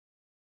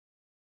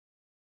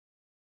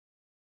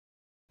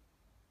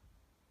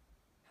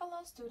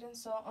Hello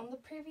students, so on the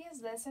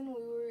previous lesson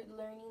we were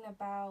learning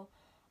about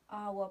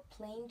what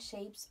plane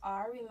shapes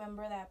are.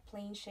 Remember that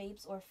plane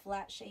shapes or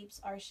flat shapes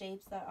are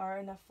shapes that are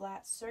in a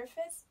flat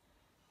surface.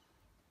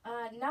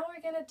 Now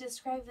we're going to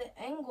describe the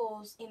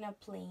angles in a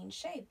plane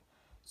shape.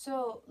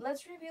 So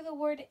let's review the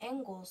word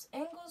angles.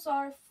 Angles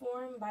are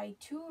formed by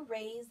two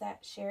rays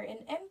that share an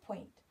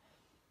endpoint.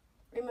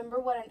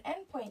 Remember what an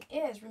endpoint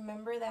is.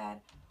 Remember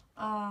that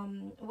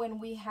when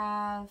we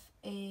have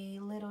a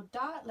little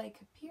dot like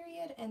a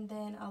period and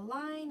then a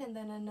line and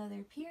then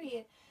another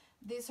period,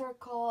 these are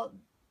called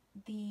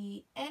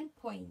the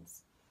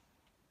endpoints.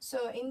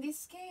 So in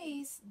this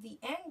case, the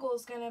angle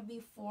is going to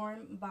be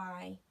formed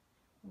by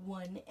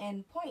one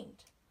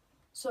endpoint.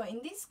 So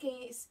in this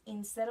case,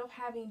 instead of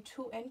having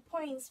two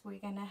endpoints, we're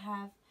going to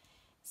have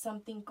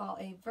something called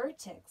a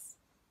vertex.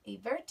 A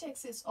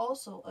vertex is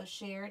also a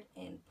shared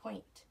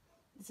endpoint.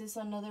 This is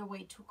another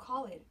way to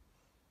call it.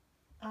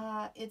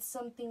 It's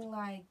something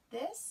like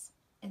this,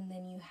 and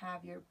then you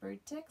have your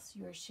vertex,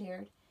 your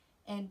shared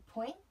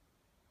endpoint,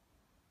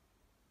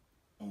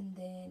 and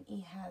then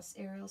it has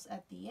arrows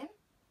at the end.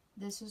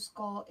 This is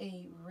called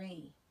a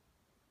ray.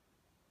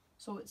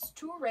 So it's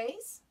two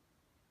rays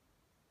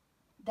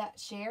that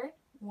share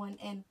one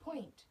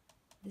endpoint.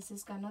 This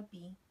is gonna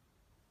be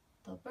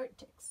the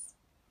vertex.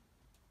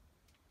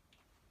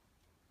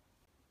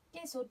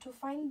 Okay, so to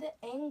find the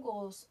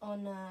angles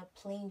on a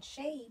plane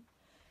shape,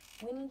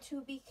 we need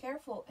to be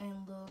careful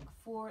and look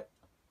for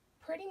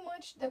pretty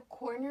much the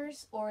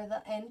corners or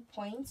the end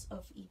points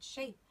of each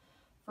shape.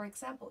 For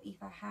example,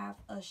 if I have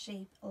a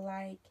shape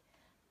like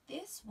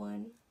this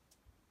one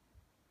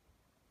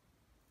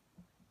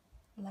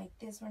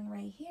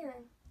right here,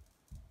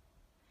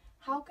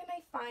 how can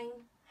I find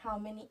how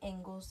many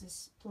angles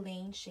this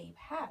plane shape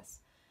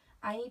has?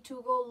 I need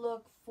to go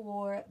look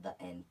for the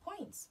end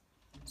points.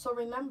 So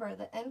remember,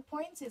 the end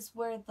points is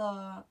where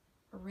the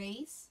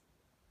rays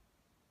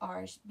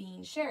are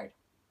being shared.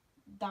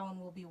 That one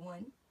will be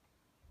one.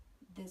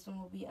 This one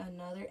will be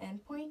another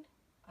endpoint,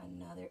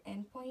 another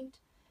endpoint,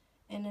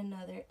 and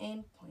another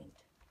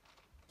endpoint.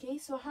 Okay,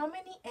 so how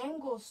many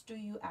angles do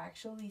you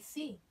actually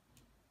see?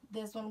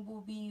 This one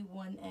will be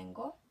one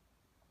angle.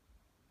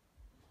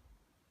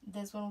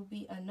 This one will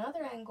be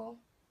another angle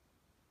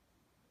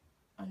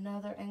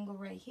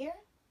right here,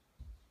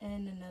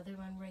 and another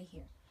one right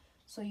here.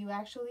 So you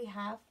actually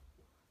have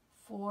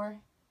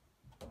 4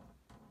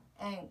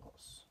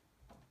 angles.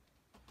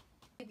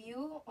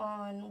 Review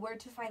on where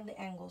to find the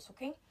angles,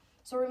 okay?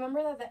 So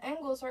remember that the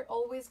angles are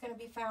always going to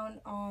be found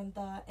on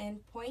the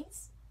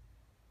endpoints.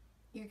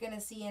 You're going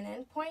to see an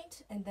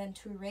endpoint and then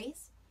 2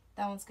 rays.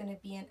 That one's going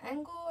to be an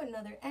angle,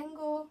 another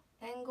angle,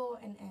 angle,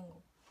 and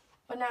angle.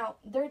 But now,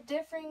 there are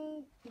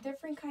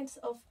different kinds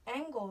of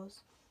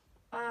angles.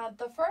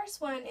 The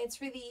first one,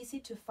 it's really easy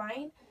to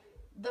find.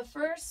 The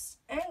first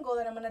angle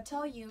that I'm going to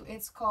tell you,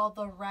 it's called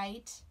the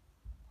right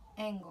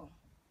angle.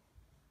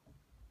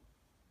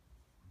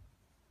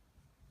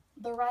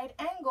 The right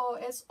angle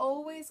is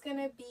always going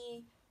to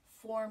be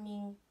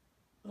forming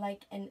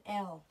like an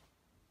L.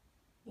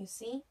 You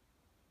see?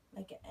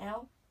 Like an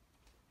L.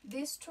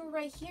 These two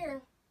right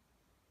here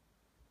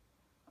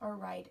are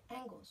right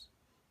angles.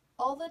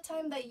 All the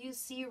time that you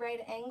see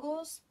right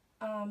angles,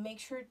 make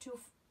sure to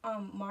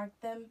mark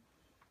them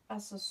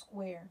as a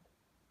square.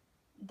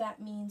 That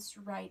means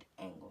right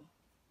angle.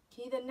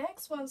 Okay, the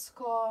next one's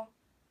called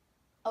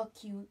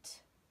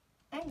acute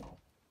angle.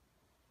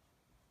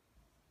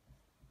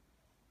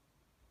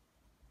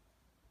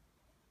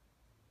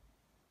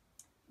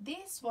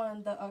 This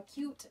one, the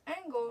acute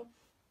angle,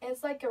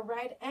 is like a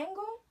right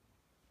angle,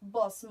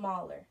 but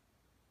smaller.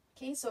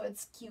 Okay, so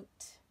it's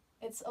cute.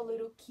 It's a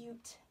little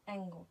cute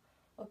angle,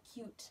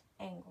 acute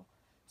angle.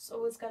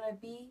 So it's gonna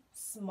be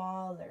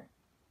smaller.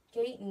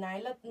 Okay,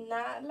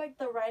 not like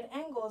the right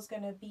angle is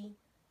gonna be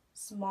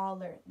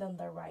smaller than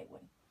the right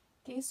one.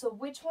 Okay, so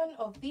which one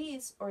of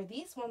these or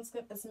these ones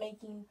is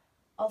making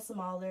a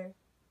smaller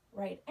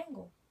right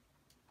angle?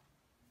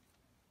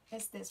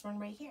 It's this one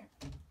right here.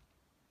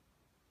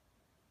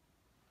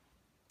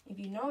 If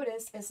you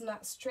notice, it's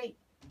not straight.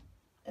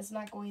 It's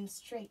not going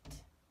straight.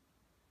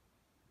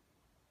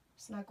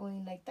 It's not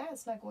going like that.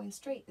 It's not going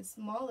straight. It's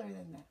smaller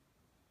than that.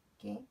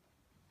 Okay?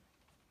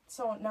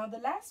 So now the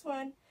last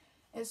one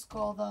is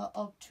called the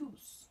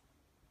obtuse.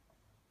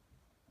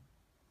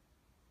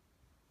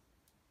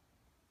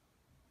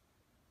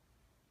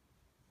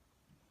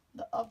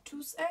 The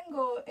obtuse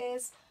angle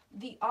is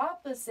the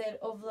opposite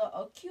of the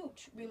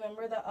acute.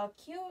 Remember, the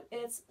acute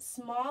is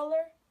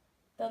smaller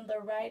than the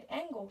right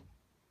angle.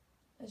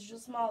 It's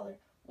just smaller.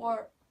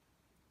 Or,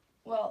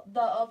 well,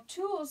 the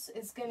obtuse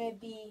is going to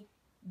be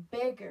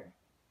bigger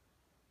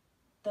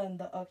than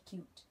the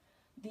acute.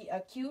 The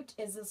acute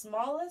is the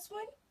smallest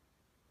one,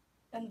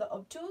 and the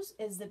obtuse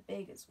is the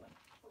biggest one.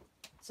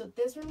 So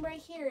this one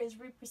right here is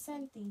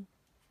representing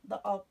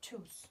the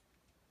obtuse.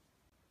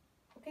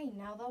 Okay,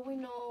 now that we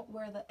know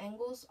where the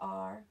angles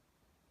are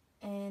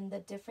and the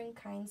different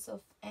kinds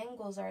of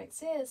angles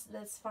exist,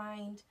 let's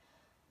find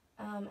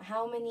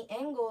how many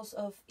angles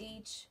of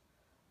each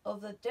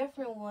of the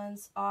different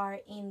ones are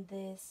in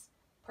this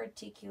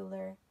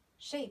particular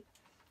shape.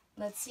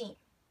 Let's see.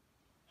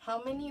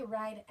 How many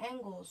right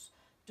angles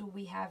do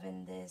we have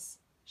in this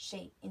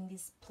shape, in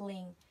this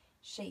plane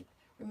shape?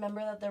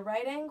 Remember that the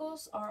right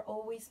angles are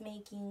always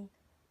making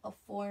a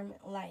form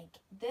like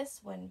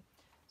this one.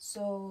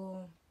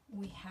 So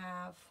we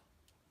have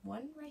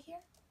one right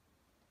here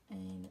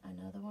and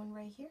another one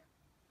right here.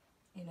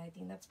 And I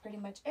think that's pretty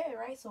much it,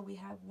 right? So we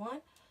have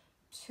one,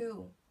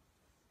 two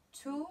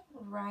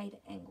right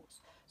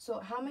angles. So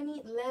how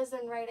many less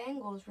than right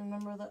angles?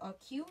 Remember the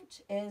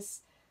acute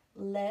is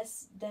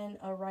less than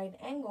a right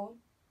angle.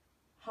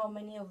 How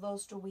many of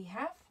those do we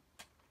have?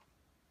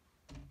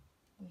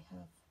 We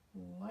have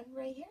one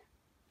right here.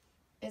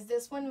 Is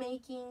this one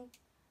making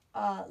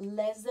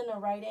less than a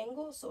right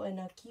angle? So an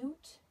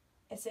acute,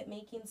 is it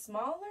making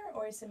smaller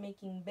or is it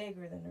making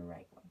bigger than the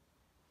right one?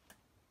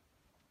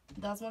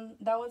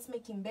 That one's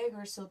making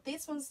bigger, so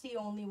this one's the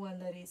only one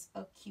that is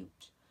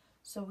acute.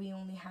 So we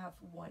only have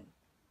one.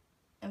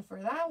 And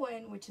for that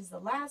one, which is the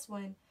last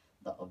one,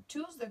 the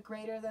obtuse, the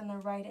greater than the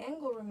right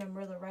angle.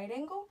 Remember the right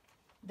angle?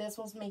 This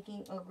one's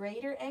making a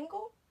greater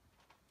angle.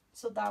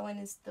 So that one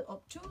is the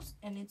obtuse,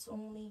 and it's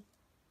only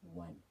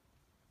one.